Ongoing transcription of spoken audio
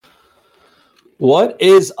What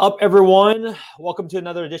is up, everyone? Welcome to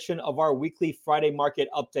another edition of our weekly Friday market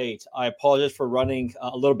update. I apologize for running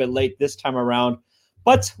a little bit late this time around,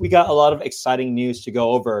 but we got a lot of exciting news to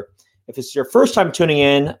go over. If it's your first time tuning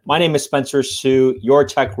in, my name is Spencer Su, your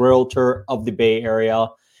tech realtor of the Bay Area.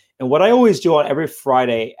 And what I always do on every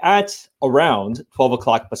Friday at around 12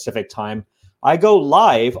 o'clock Pacific time, I go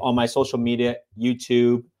live on my social media,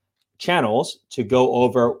 YouTube channels to go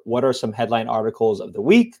over what are some headline articles of the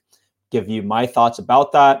week, give you my thoughts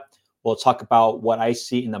about that. We'll talk about what I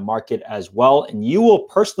see in the market as well. And you will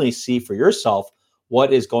personally see for yourself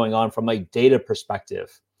what is going on from a data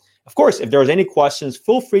perspective. Of course, if there's any questions,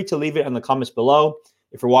 feel free to leave it in the comments below.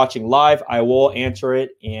 If you're watching live, I will answer it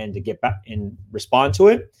and get back and respond to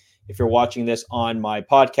it. If you're watching this on my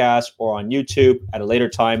podcast or on YouTube at a later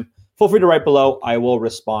time, feel free to write below. I will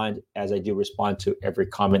respond as I do respond to every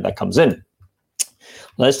comment that comes in.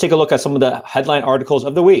 Let's take a look at some of the headline articles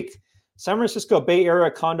of the week. San Francisco Bay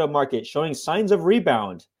Area condo market showing signs of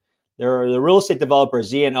rebound. There are the real estate developer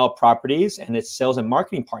ZNL Properties and its sales and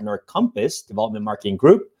marketing partner Compass Development Marketing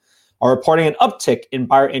Group are reporting an uptick in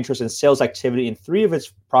buyer interest and sales activity in three of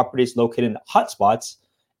its properties located in hotspots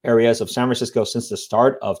areas of San Francisco since the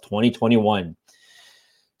start of 2021.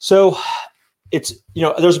 So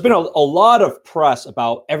there's been a lot of press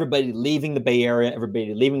about everybody leaving the Bay Area,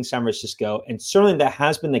 everybody leaving San Francisco, and certainly that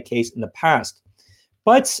has been the case in the past.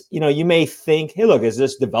 But, you may think, hey, look, is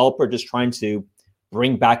this developer just trying to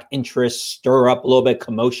bring back interest, stir up a little bit of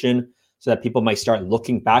commotion so that people might start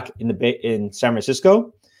looking back in San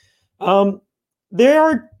Francisco? They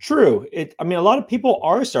are true. A lot of people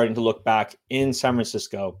are starting to look back in San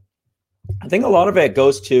Francisco. I think a lot of it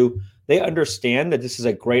goes to they understand that this is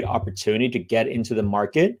a great opportunity to get into the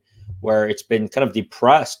market where it's been kind of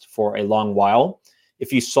depressed for a long while.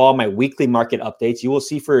 If you saw my weekly market updates, you will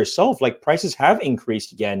see for yourself, like prices have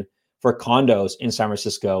increased again for condos in San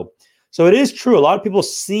Francisco. So it is true. A lot of people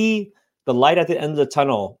see the light at the end of the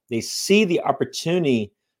tunnel. They see the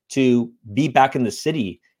opportunity to be back in the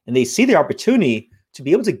city, and they see the opportunity to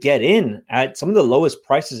be able to get in at some of the lowest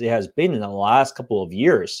prices it has been in the last couple of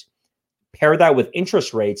years. Pair that with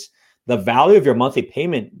interest rates, the value of your monthly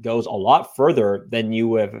payment goes a lot further than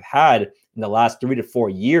you have had in the last 3 to 4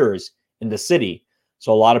 years in the city.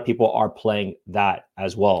 So a lot of people are playing that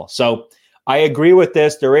as well. So I agree with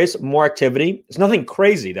this. There is more activity. It's nothing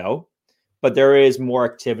crazy though, but there is more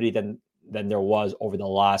activity than there was over the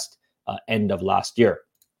last end of last year.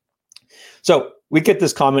 So we get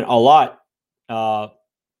this comment a lot,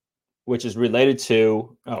 which is related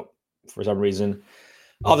to, for some reason,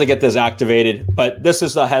 I'll have to get this activated. But this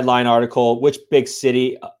is the headline article. Which big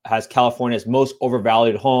city has California's most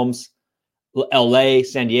overvalued homes? LA,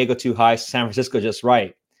 San Diego too high, San Francisco just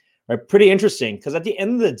right. Pretty interesting, because at the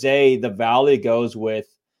end of the day, the value goes with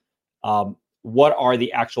what are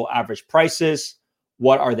the actual average prices,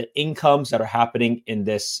 what are the incomes that are happening in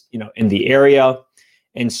this, in the area.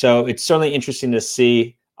 And so it's certainly interesting to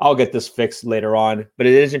see. I'll get this fixed later on, but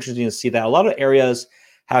it is interesting to see that a lot of areas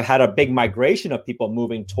have had a big migration of people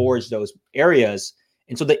moving towards those areas.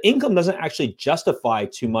 And so the income doesn't actually justify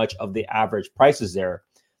too much of the average prices there.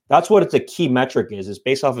 That's what the key metric is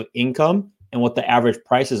based off of income and what the average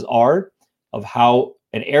prices are of how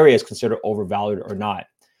an area is considered overvalued or not.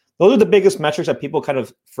 Those are the biggest metrics that people kind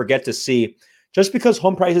of forget to see. Just because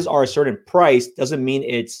home prices are a certain price doesn't mean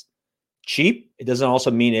it's cheap. It doesn't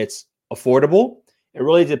also mean it's affordable. It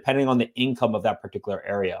really depending on the income of that particular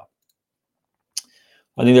area.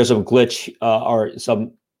 I think there's some glitch or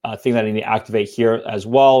some thing that I need to activate here as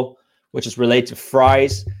well, which is related to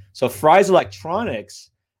Fry's. So Fry's Electronics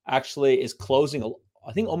actually is closing,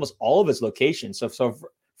 I think, almost all of its locations. So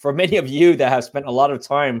for many of you that have spent a lot of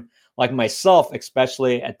time, like myself,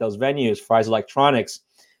 especially at those venues, Fry's Electronics,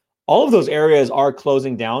 all of those areas are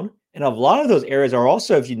closing down. And a lot of those areas are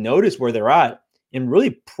also, if you notice where they're at, in really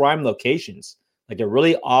prime locations. Like they're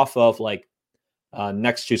really off of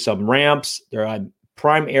next to some ramps. They're on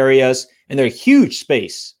prime areas, and they're huge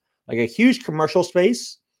space, like a huge commercial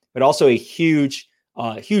space, but also a huge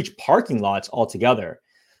parking lots altogether.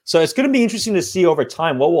 So it's going to be interesting to see over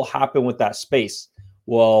time what will happen with that space.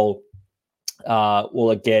 Will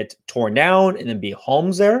it get torn down and then be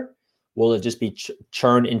homes there? Will it just be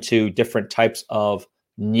churned into different types of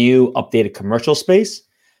new updated commercial space?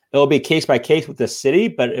 It will be case by case with the city,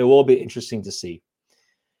 but it will be interesting to see.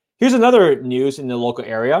 Here's another news in the local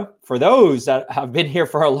area. For those that have been here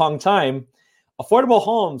for a long time, affordable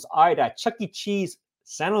homes eyed at Chuck E. Cheese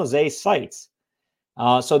San Jose sites.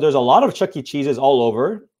 So there's a lot of Chuck E. Cheese's all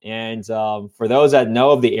over. And for those that know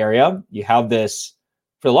of the area, you have this,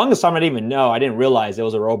 for the longest time I didn't even know, I didn't realize it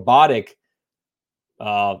was a robotic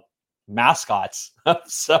mascots.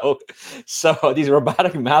 So these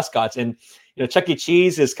robotic mascots, and Chuck E.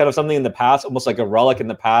 Cheese is kind of something in the past, almost like a relic in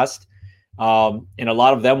the past, and a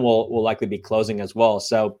lot of them will likely be closing as well.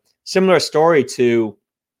 So similar story to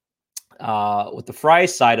with the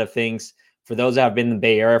Fry's side of things. For those that have been in the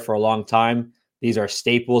Bay Area for a long time, these are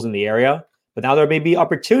staples in the area. But now there may be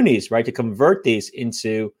opportunities, right, to convert these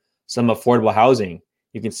into some affordable housing.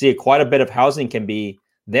 You can see quite a bit of housing can be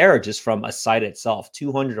there just from a site itself,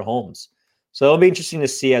 200 homes. So it'll be interesting to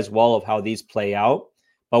see as well of how these play out.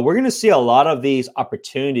 But we're going to see a lot of these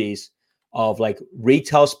opportunities of like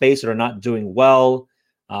retail space that are not doing well.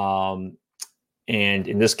 And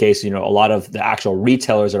in this case, a lot of the actual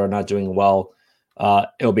retailers that are not doing well.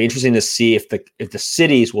 It'll be interesting to see if the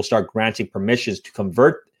cities will start granting permissions to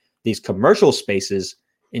convert these commercial spaces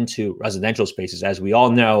into residential spaces. As we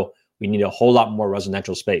all know, we need a whole lot more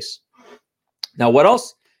residential space. Now, what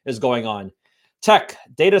else is going on? Tech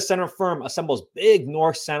data center firm assembles big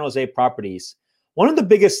North San Jose properties. One of the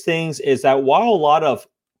biggest things is that while a lot of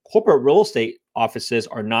corporate real estate offices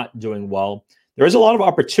are not doing well, there is a lot of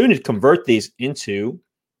opportunity to convert these into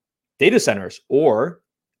data centers, or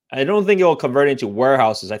I don't think it will convert into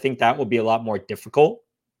warehouses. I think that will be a lot more difficult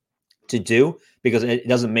to do because it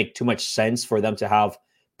doesn't make too much sense for them to have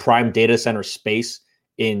prime data center space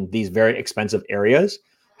in these very expensive areas.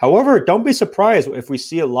 However, don't be surprised if we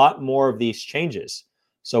see a lot more of these changes.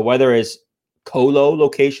 So whether it's colo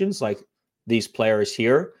locations like these players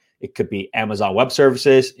here, it could be Amazon Web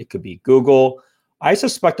Services, it could be Google. I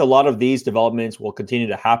suspect a lot of these developments will continue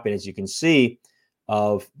to happen, as you can see,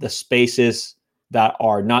 of the spaces that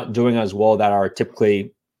are not doing as well, that are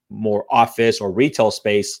typically more office or retail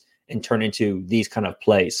space, and turn into these kind of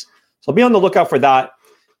plays. So be on the lookout for that.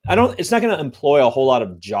 It's not going to employ a whole lot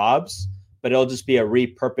of jobs, but it'll just be a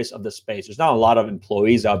repurpose of the space. There's not a lot of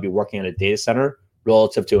employees that will be working at a data center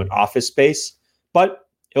relative to an office space, but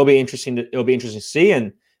it'll be interesting to see, and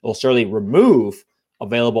it will certainly remove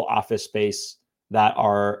available office space that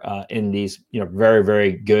are in these very,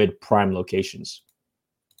 very good prime locations.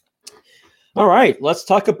 All right, let's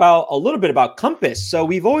talk about a little bit about Compass. So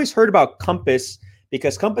we've always heard about Compass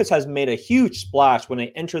because Compass has made a huge splash when they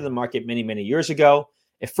entered the market many, many years ago.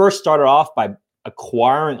 It first started off by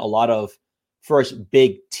acquiring a lot of first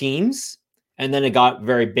big teams, and then it got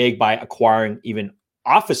very big by acquiring even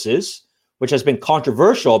offices, which has been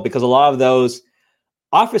controversial because a lot of those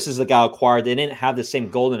offices that got acquired, they didn't have the same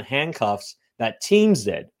golden handcuffs that teams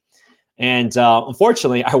did. And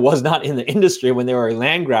unfortunately, I was not in the industry when they were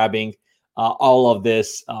land grabbing all of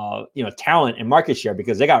this, talent and market share,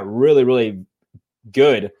 because they got really, really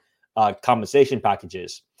good compensation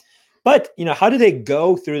packages. But, how did they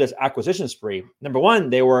go through this acquisition spree? Number one,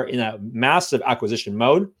 they were in a massive acquisition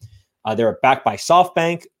mode. They were backed by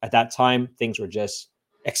SoftBank. At that time, things were just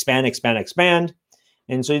expand.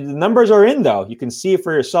 And so the numbers are in, though. You can see it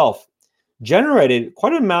for yourself. Generated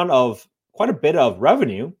quite a bit of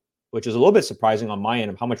revenue, which is a little bit surprising on my end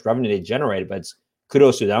of how much revenue they generated, but it's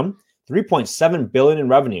kudos to them. $3.7 billion in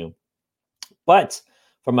revenue. But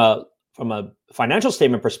from a financial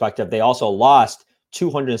statement perspective, they also lost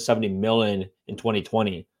 $270 million in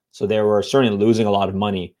 2020. So they were certainly losing a lot of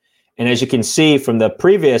money. And as you can see from the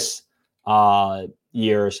previous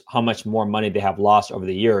years, how much more money they have lost over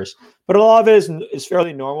the years. But a lot of it is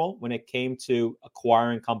fairly normal when it came to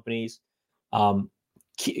acquiring companies,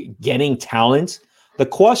 getting talent. The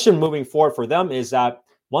question moving forward for them is that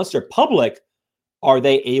once they're public, are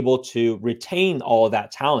they able to retain all of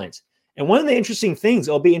that talent? And one of the interesting things,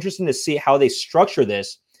 it'll be interesting to see how they structure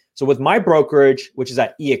this. So with my brokerage, which is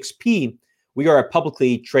at EXP, we are a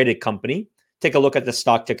publicly traded company. Take a look at the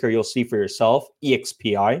stock ticker. You'll see for yourself,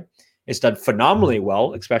 EXPI. It's done phenomenally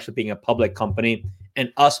well, especially being a public company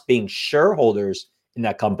and us being shareholders in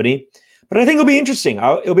that company. But I think it'll be interesting.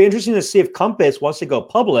 It'll be interesting to see if Compass, once they go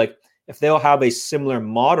public, if they'll have a similar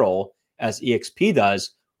model as EXP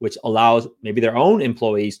does, which allows maybe their own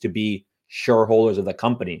employees to be shareholders of the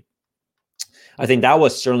company. I think that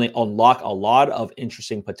would certainly unlock a lot of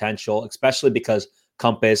interesting potential, especially because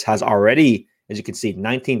Compass has already, as you can see,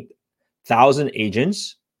 19,000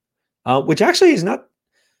 agents, which actually is not,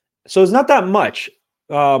 so it's not that much.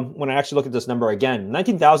 When I actually look at this number again,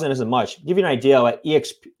 19,000 isn't much. To give you an idea, at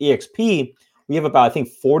EXP, we have about, I think,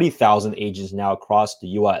 40,000 agents now across the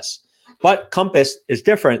US. But Compass is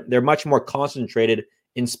different. They're much more concentrated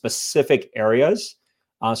in specific areas.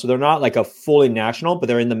 So they're not like a fully national, but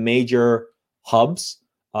they're in the major hubs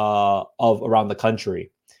of around the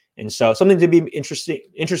country. And so something to be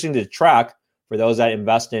interesting to track for those that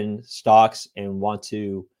invest in stocks and want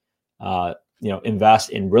to invest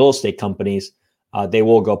in real estate companies. They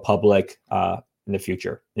will go public in the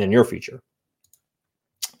future, in the near future.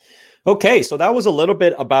 Okay, so that was a little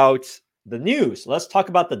bit about the news. Let's talk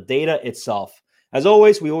about the data itself. As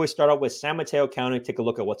always, we always start out with San Mateo County. Take a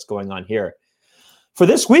look at what's going on here. For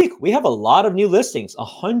this week, we have a lot of new listings,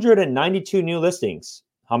 192 new listings.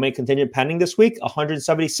 How many contingent pending this week?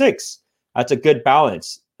 176. That's a good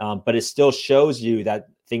balance, but it still shows you that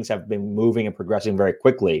things have been moving and progressing very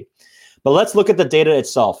quickly. But let's look at the data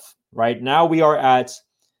itself. Right now, we are at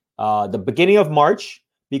the beginning of March.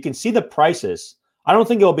 You can see the prices. I don't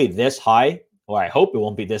think it will be this high, or I hope it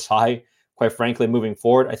won't be this high, quite frankly, moving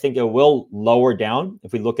forward. I think it will lower down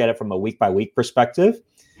if we look at it from a week-by-week perspective.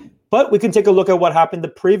 But we can take a look at what happened the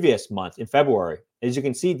previous month in February. As you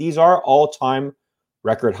can see, these are all-time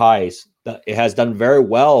record highs. It has done very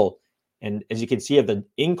well. And as you can see, of the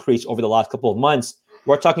increase over the last couple of months,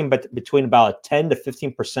 we're talking about between about a 10 to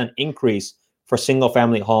 15% increase for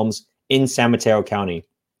single-family homes in San Mateo County.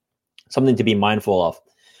 Something to be mindful of.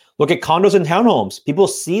 Look at condos and townhomes. People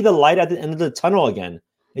see the light at the end of the tunnel again.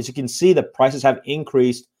 As you can see, the prices have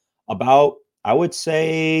increased about, I would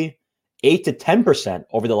say, 8 to 10%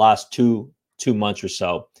 over the last two months or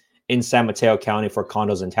so in San Mateo County for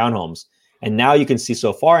condos and townhomes. And now you can see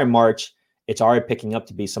so far in March, it's already picking up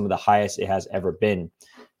to be some of the highest it has ever been.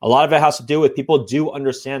 A lot of it has to do with people do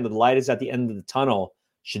understand that the light is at the end of the tunnel.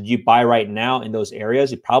 Should you buy right now in those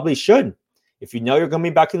areas? You probably should. If you know you're going to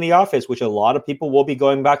be back in the office, which a lot of people will be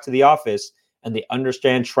going back to the office, and they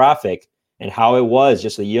understand traffic and how it was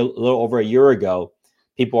just a little over a year ago,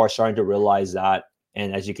 people are starting to realize that.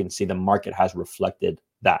 And as you can see, the market has reflected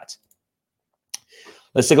that.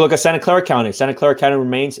 Let's take a look at Santa Clara County. Santa Clara County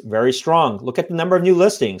remains very strong. Look at the number of new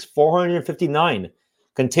listings, 459.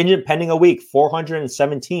 Contingent pending a week,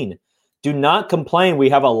 417. Do not complain. We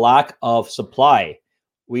have a lack of supply.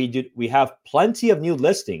 We have plenty of new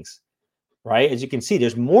listings, right? As you can see,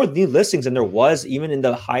 there's more new listings than there was even in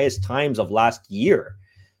the highest times of last year.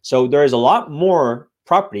 So there is a lot more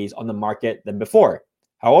properties on the market than before.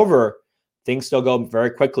 However, things still go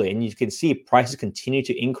very quickly, and you can see prices continue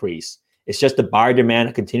to increase. It's just the buyer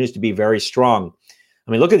demand continues to be very strong.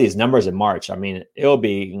 I mean, look at these numbers in March. I mean, it'll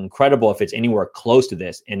be incredible if it's anywhere close to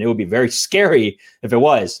this, and it would be very scary if it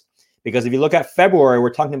was. Because if you look at February,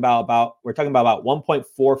 we're talking about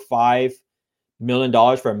 $1.45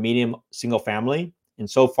 million for a medium single family, and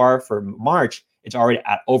so far for March, it's already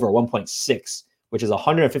at over 1.6, which is a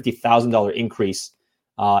 $150,000 increase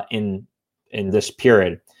in this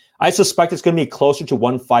period. I suspect it's going to be closer to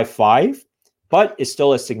 155, but it's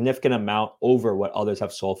still a significant amount over what others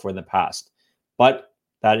have sold for in the past. But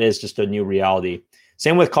that is just a new reality.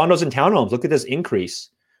 Same with condos and townhomes. Look at this increase,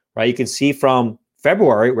 right? You can see from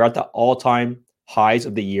February, we're at the all-time highs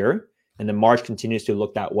of the year, and then March continues to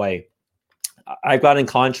look that way. I've got in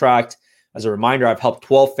contract, as a reminder, I've helped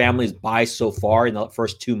 12 families buy so far in the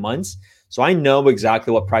first 2 months. So I know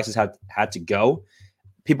exactly what prices had to go.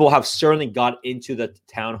 People have certainly got into the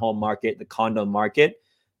townhome market, the condo market,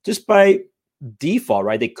 just by default,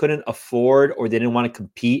 right? They couldn't afford or they didn't want to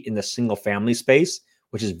compete in the single family space,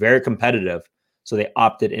 which is very competitive. So they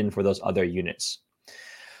opted in for those other units.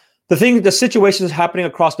 The situation is happening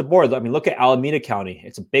across the board. I mean, look at Alameda County.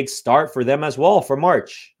 It's a big start for them as well for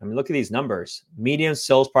March. I mean, look at these numbers. Median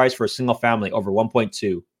sales price for a single family over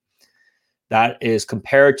 1.2. That is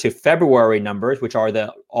compared to February numbers, which are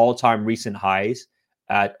the all-time recent highs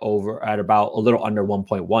at about a little under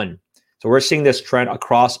 1.1. So we're seeing this trend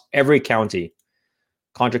across every county.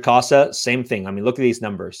 Contra Costa, same thing. I mean, look at these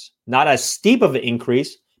numbers. Not as steep of an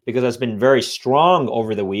increase because it's been very strong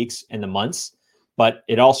over the weeks and the months, but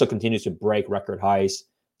it also continues to break record highs.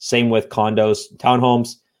 Same with condos,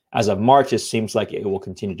 townhomes. As of March, it seems like it will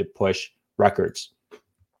continue to push records.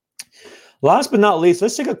 Last but not least,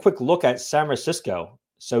 let's take a quick look at San Francisco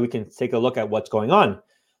so we can take a look at what's going on.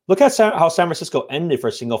 Look at how San Francisco ended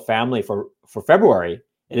for single family for February.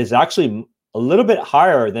 It is actually a little bit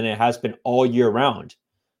higher than it has been all year round.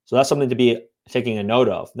 So that's something to be taking a note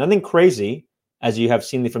of. Nothing crazy, as you have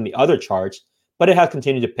seen from the other charts, but it has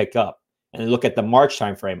continued to pick up. And look at the March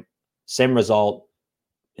timeframe, same result.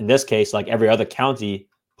 In this case, like every other county,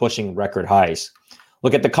 pushing record highs.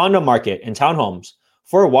 Look at the condo market and townhomes.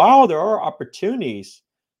 For a while, there are opportunities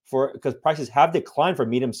because prices have declined for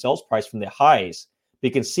medium sales price from the highs. But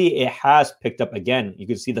you can see it has picked up again. You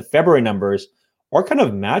can see the February numbers are kind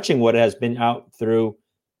of matching what has been out through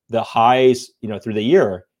the highs, through the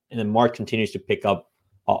year. And then March continues to pick up,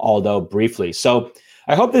 although briefly. So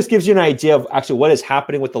I hope this gives you an idea of actually what is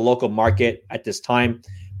happening with the local market at this time.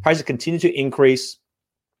 Prices continue to increase.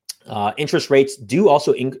 Interest rates do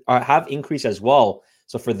also have increased as well.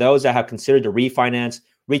 So for those that have considered to refinance,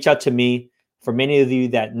 reach out to me For many of you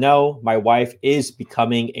that know, my wife is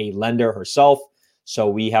becoming a lender herself. So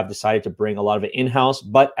we have decided to bring a lot of it in-house.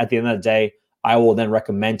 But at the end of the day, I will then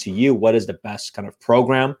recommend to you what is the best kind of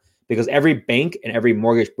program, because every bank and every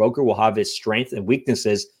mortgage broker will have its strengths and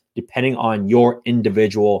weaknesses depending on your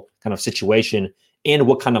individual kind of situation and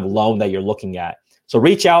what kind of loan that you're looking at. So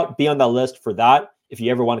reach out, be on that list for that if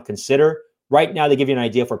you ever want to consider. Right now, to give you an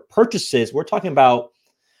idea for purchases, we're talking about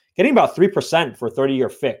getting about 3% for 30-year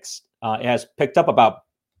fixed. It has picked up about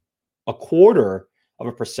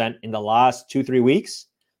 0.25% in the last 2-3 weeks.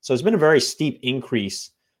 So it's been a very steep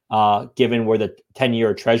increase given where the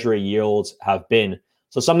 10-year treasury yields have been.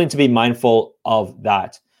 So something to be mindful of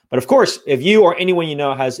that. But of course, if you or anyone you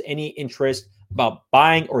know has any interest about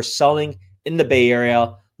buying or selling in the Bay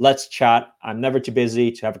Area, let's chat. I'm never too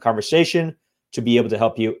busy to have a conversation to be able to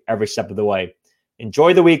help you every step of the way.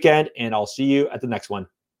 Enjoy the weekend, and I'll see you at the next one.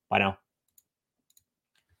 Bye now.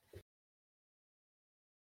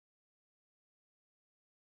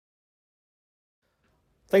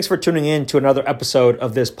 Thanks for tuning in to another episode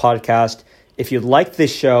of this podcast. If you like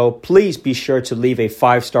this show, please be sure to leave a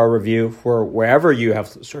 5-star review for wherever you have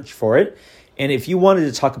searched for it. And if you wanted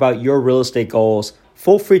to talk about your real estate goals,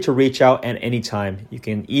 feel free to reach out at any time. You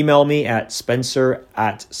can email me at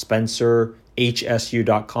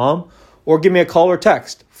spencer@spencerhsu.com or give me a call or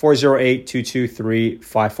text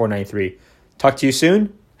 408-223-5493. Talk to you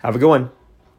soon. Have a good one.